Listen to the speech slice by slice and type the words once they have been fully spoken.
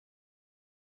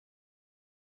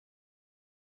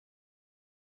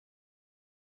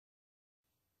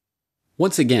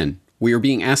Once again, we are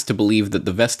being asked to believe that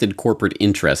the vested corporate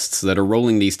interests that are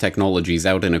rolling these technologies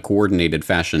out in a coordinated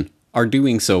fashion are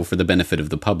doing so for the benefit of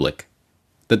the public.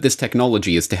 That this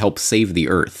technology is to help save the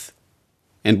Earth.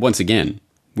 And once again,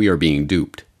 we are being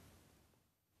duped.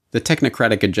 The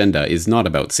technocratic agenda is not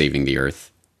about saving the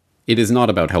Earth. It is not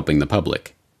about helping the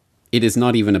public. It is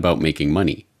not even about making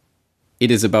money.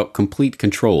 It is about complete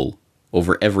control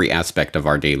over every aspect of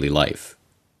our daily life.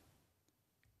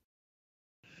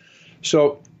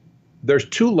 So there's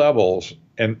two levels,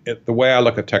 and the way I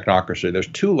look at technocracy, there's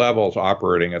two levels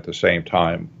operating at the same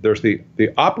time. There's the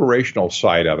operational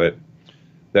side of it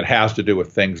that has to do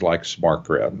with things like smart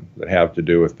grid, that have to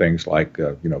do with things like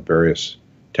various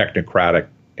technocratic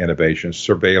innovations.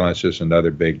 Surveillance is another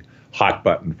big hot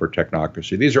button for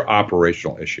technocracy. These are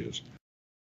operational issues.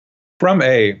 From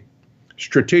a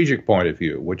strategic point of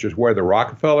view, which is where the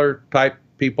Rockefeller type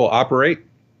people operate,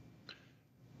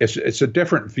 it's a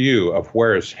different view of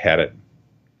where it's headed.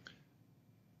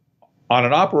 On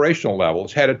an operational level,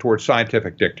 it's headed towards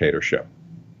scientific dictatorship.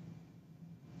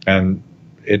 And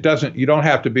you don't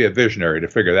have to be a visionary to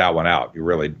figure that one out,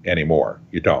 anymore.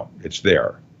 You don't. It's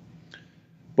there.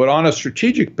 But on a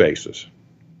strategic basis,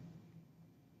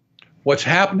 what's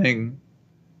happening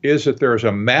is that there's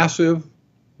a massive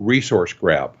resource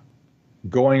grab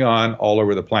going on all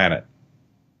over the planet.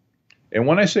 And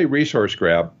when I say resource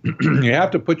grab, you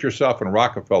have to put yourself in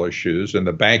Rockefeller's shoes and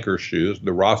the banker's shoes,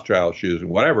 the Rothschild shoes and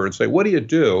whatever, and say, what do you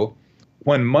do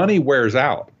when money wears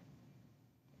out?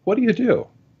 What do you do?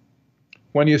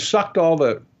 When you sucked all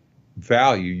the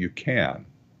value you can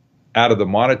out of the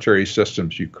monetary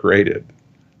systems you created,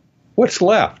 what's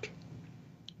left?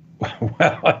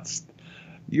 Well,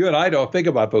 you and I don't think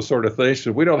about those sort of things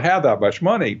because we don't have that much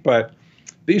money. But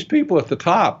these people at the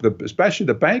top, especially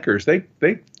the bankers,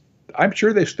 I'm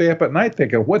sure they stay up at night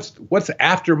thinking, what's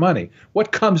after money?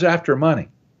 What comes after money?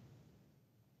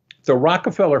 The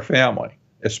Rockefeller family,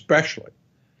 especially,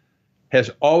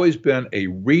 has always been a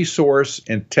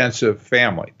resource-intensive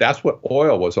family. That's what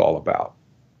oil was all about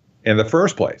in the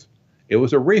first place. It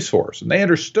was a resource, and they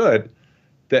understood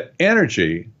that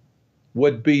energy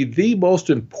would be the most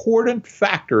important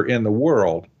factor in the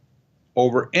world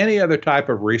over any other type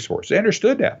of resource. They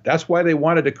understood that. That's why they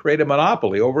wanted to create a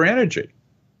monopoly over energy.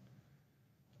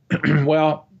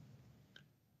 Well,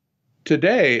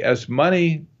 today, as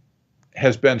money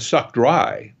has been sucked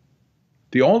dry,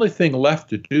 the only thing left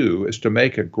to do is to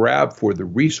make a grab for the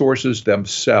resources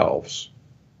themselves.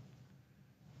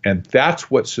 And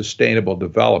that's what sustainable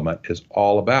development is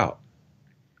all about,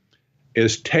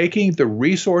 is taking the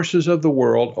resources of the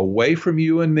world away from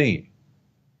you and me,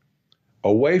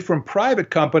 away from private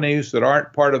companies that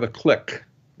aren't part of the clique,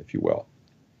 if you will,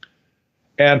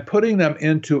 and putting them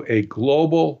into a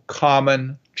global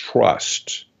common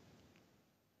trust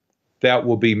that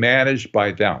will be managed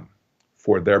by them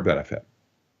for their benefit.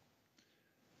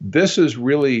 This is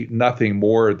really nothing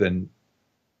more than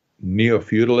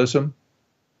neo-feudalism,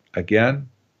 again,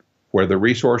 where the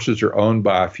resources are owned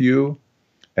by a few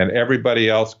and everybody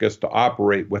else gets to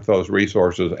operate with those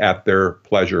resources at their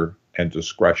pleasure and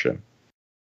discretion.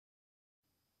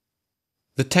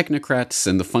 The technocrats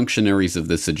and the functionaries of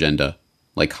this agenda,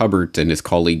 like Hubbard and his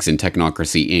colleagues in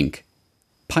Technocracy Inc.,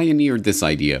 pioneered this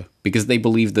idea because they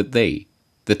believed that they,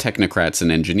 the technocrats and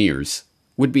engineers,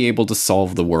 would be able to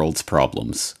solve the world's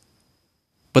problems.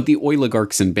 But the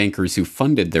oligarchs and bankers who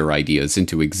funded their ideas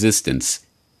into existence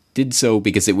did so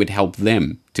because it would help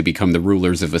them to become the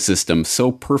rulers of a system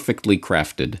so perfectly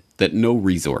crafted that no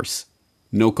resource,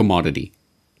 no commodity,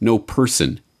 no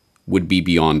person would be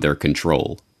beyond their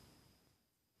control.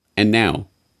 And now,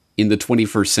 in the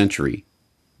 21st century,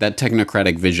 that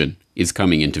technocratic vision is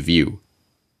coming into view.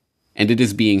 And it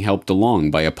is being helped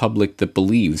along by a public that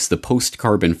believes the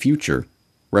post-carbon future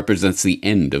represents the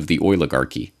end of the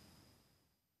oligarchy.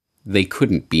 They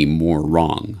couldn't be more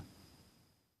wrong.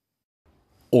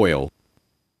 Oil.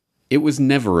 It was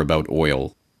never about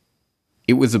oil.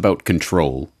 It was about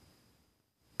control.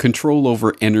 Control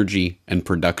over energy and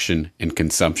production and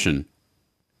consumption.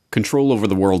 Control over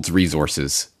the world's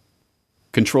resources.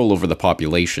 Control over the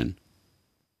population.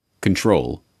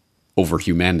 Control over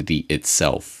humanity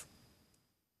itself.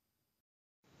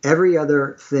 Every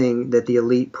other thing that the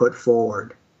elite put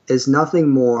forward is nothing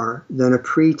more than a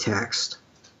pretext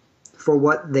for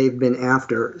what they've been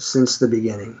after since the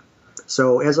beginning.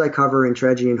 So as I cover in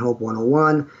Tragedy and Hope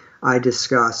 101, I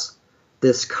discuss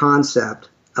this concept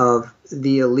of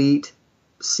the elite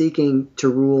seeking to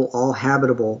rule all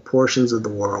habitable portions of the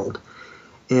world.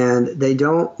 And they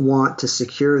don't want to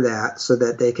secure that so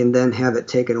that they can then have it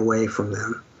taken away from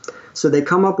them. So they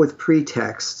come up with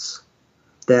pretexts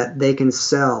that they can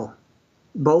sell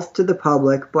both to the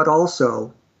public, but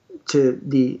also to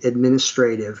the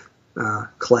administrative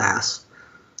class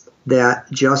that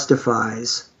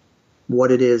justifies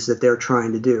what it is that they're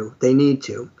trying to do. They need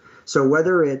to. So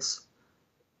whether it's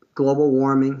global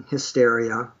warming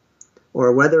hysteria,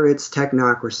 or whether it's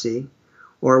technocracy,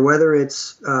 or whether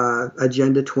it's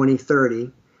Agenda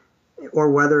 2030,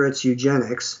 or whether it's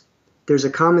eugenics, there's a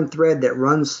common thread that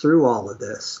runs through all of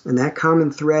this. And that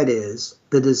common thread is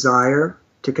the desire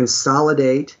to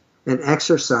consolidate and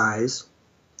exercise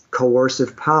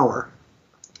coercive power.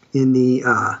 In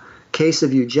the case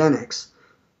of eugenics,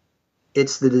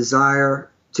 it's the desire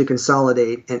to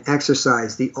consolidate and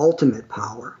exercise the ultimate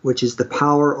power, which is the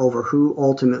power over who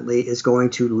ultimately is going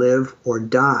to live or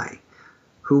die,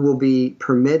 who will be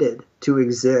permitted to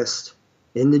exist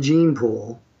in the gene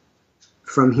pool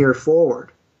from here forward.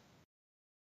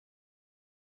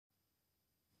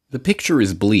 The picture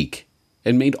is bleak,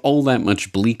 and made all that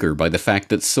much bleaker by the fact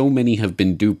that so many have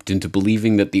been duped into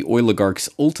believing that the oligarchs'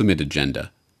 ultimate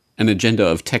agenda, an agenda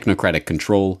of technocratic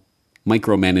control,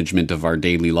 micromanagement of our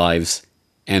daily lives,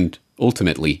 and,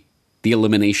 ultimately, the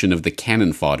elimination of the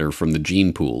cannon fodder from the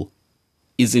gene pool,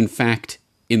 is in fact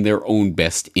in their own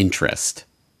best interest.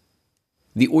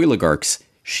 The oligarchs,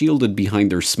 shielded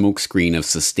behind their smokescreen of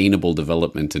sustainable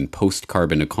development and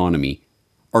post-carbon economy,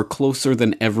 are closer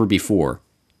than ever before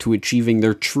to achieving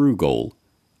their true goal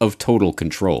of total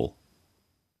control.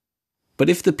 But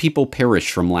if the people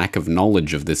perish from lack of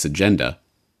knowledge of this agenda,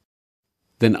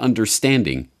 then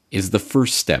understanding is the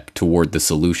first step toward the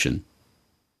solution.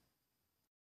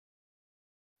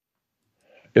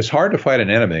 It's hard to fight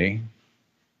an enemy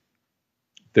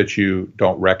that you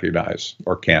don't recognize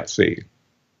or can't see.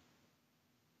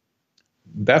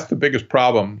 That's the biggest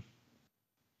problem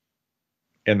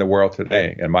in the world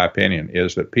today, in my opinion,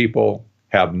 is that people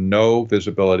have no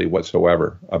visibility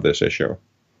whatsoever of this issue.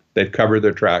 They've covered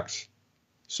their tracks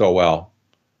so well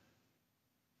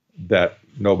that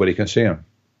nobody can see them.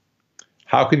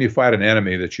 How can you fight an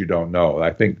enemy that you don't know?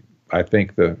 I think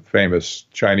the famous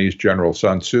Chinese general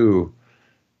Sun Tzu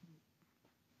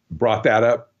brought that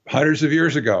up hundreds of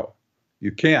years ago.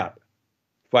 You can't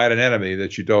fight an enemy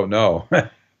that you don't know.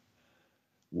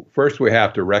 First, we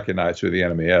have to recognize who the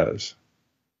enemy is.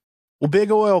 Well,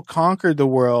 Big Oil conquered the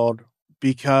world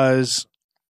because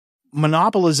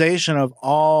monopolization of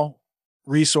all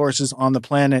resources on the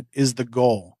planet is the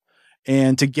goal.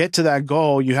 And to get to that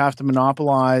goal, you have to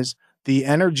monopolize the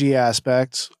energy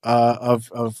aspects of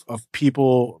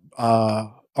people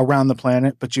around the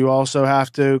planet, but you also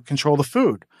have to control the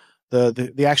food,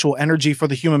 the actual energy for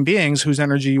the human beings whose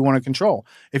energy you want to control.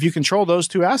 If you control those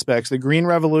two aspects, the green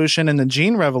revolution and the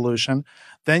gene revolution,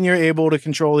 then you're able to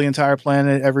control the entire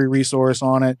planet, every resource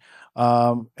on it,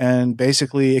 and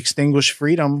basically extinguish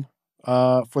freedom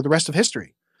for the rest of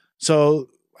history. So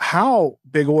how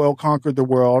Big Oil conquered the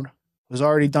world was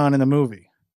already done in the movie.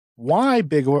 Why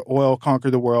Big Oil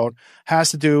conquered the world has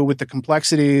to do with the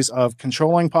complexities of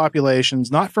controlling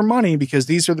populations, not for money, because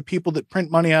these are the people that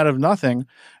print money out of nothing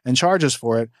and charge us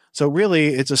for it. So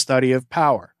really, it's a study of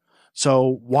power.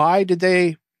 So why did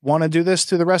they want to do this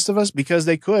to the rest of us? Because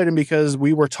they could, and because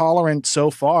we were tolerant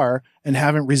so far and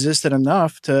haven't resisted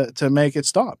enough to make it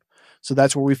stop. So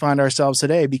that's where we find ourselves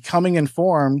today, becoming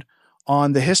informed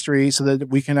on the history so that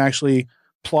we can actually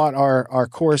plot our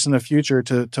course in the future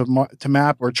to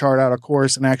map or chart out a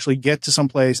course and actually get to some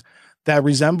place that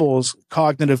resembles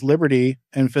cognitive liberty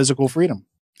and physical freedom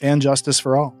and justice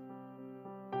for all.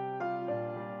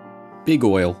 Big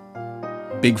Oil,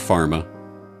 Big Pharma,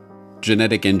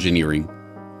 genetic engineering,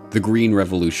 the Green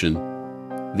Revolution,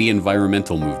 the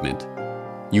environmental movement,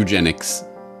 eugenics,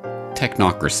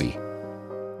 technocracy.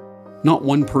 Not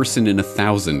one person in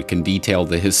 1,000 can detail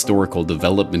the historical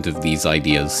development of these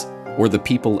ideas or the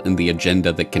people and the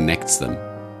agenda that connects them.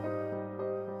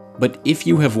 But if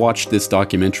you have watched this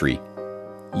documentary,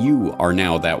 you are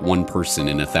now that one person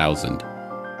in 1,000.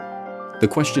 The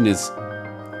question is,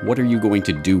 what are you going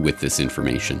to do with this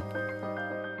information?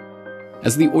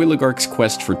 As the oligarchs'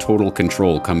 quest for total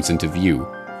control comes into view,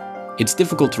 it's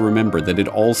difficult to remember that it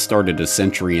all started a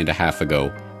century and a half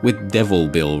ago with Devil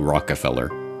Bill Rockefeller,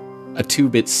 a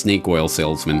 2-bit snake oil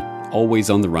salesman always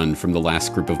on the run from the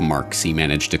last group of marks he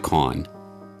managed to con.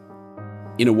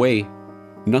 In a way,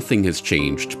 nothing has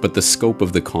changed but the scope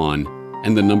of the con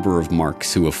and the number of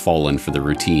marks who have fallen for the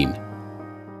routine.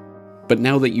 But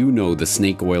now that you know the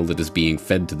snake oil that is being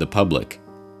fed to the public,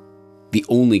 the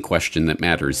only question that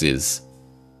matters is,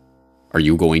 are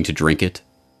you going to drink it?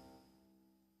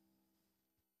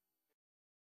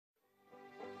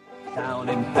 Down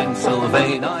in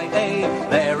Pennsylvania,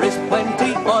 there is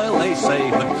plenty oil, they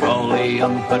say,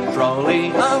 petroleum,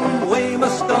 petroleum, we must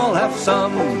have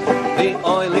some. The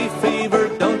oily fever,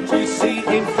 don't you see,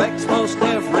 infects most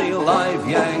every live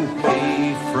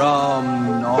Yankee.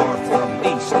 From north, from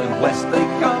east and west they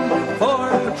come for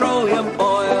petroleum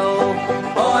oil.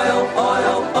 Oil,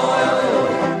 oil, oil,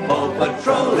 oh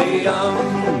petroleum.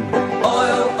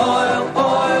 Oil, oil,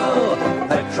 oil,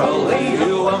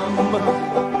 petroleum.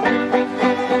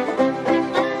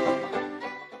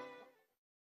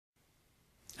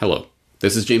 Hello,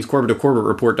 this is James Corbett of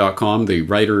CorbettReport.com, the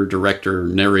writer, director,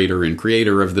 narrator, and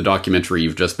creator of the documentary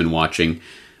you've just been watching,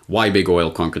 Why Big Oil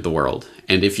Conquered the World.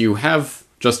 And if you have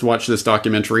just watched this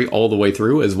documentary all the way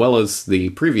through, as well as the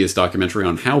previous documentary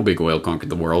on how big oil conquered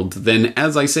the world, then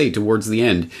as I say towards the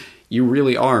end, you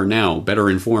really are now better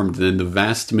informed than the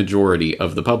vast majority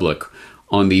of the public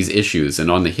on these issues and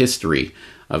on the history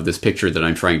of this picture that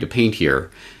I'm trying to paint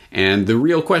here. And the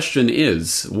real question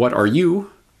is, what are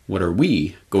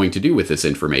we going to do with this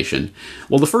information?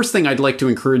 Well, the first thing I'd like to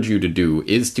encourage you to do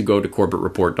is to go to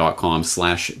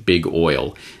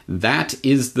CorbettReport.com/bigoil. That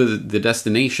is the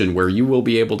destination where you will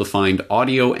be able to find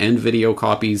audio and video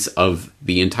copies of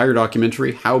the entire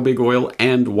documentary, How Big Oil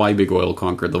and Why Big Oil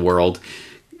Conquered the World.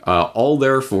 All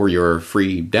there for your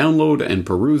free download and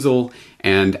perusal,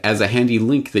 and as a handy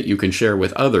link that you can share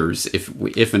with others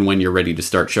if and when you're ready to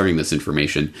start sharing this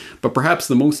information. But perhaps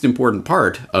the most important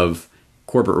part of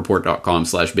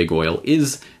CorbettReport.com/bigoil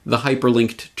is the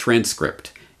hyperlinked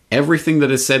transcript. Everything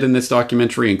that is said in this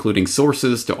documentary, including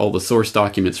sources to all the source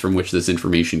documents from which this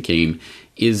information came,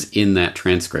 is in that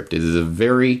transcript. It is a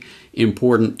very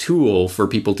important tool for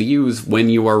people to use when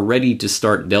you are ready to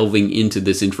start delving into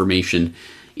this information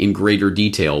in greater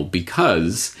detail,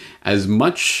 because as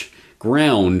much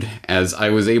ground as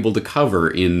I was able to cover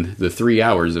in the 3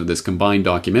 hours of this combined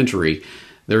documentary,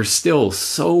 there's still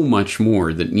so much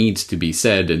more that needs to be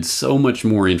said and so much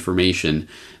more information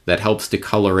that helps to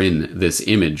color in this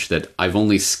image that I've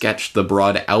only sketched the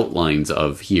broad outlines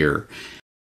of here.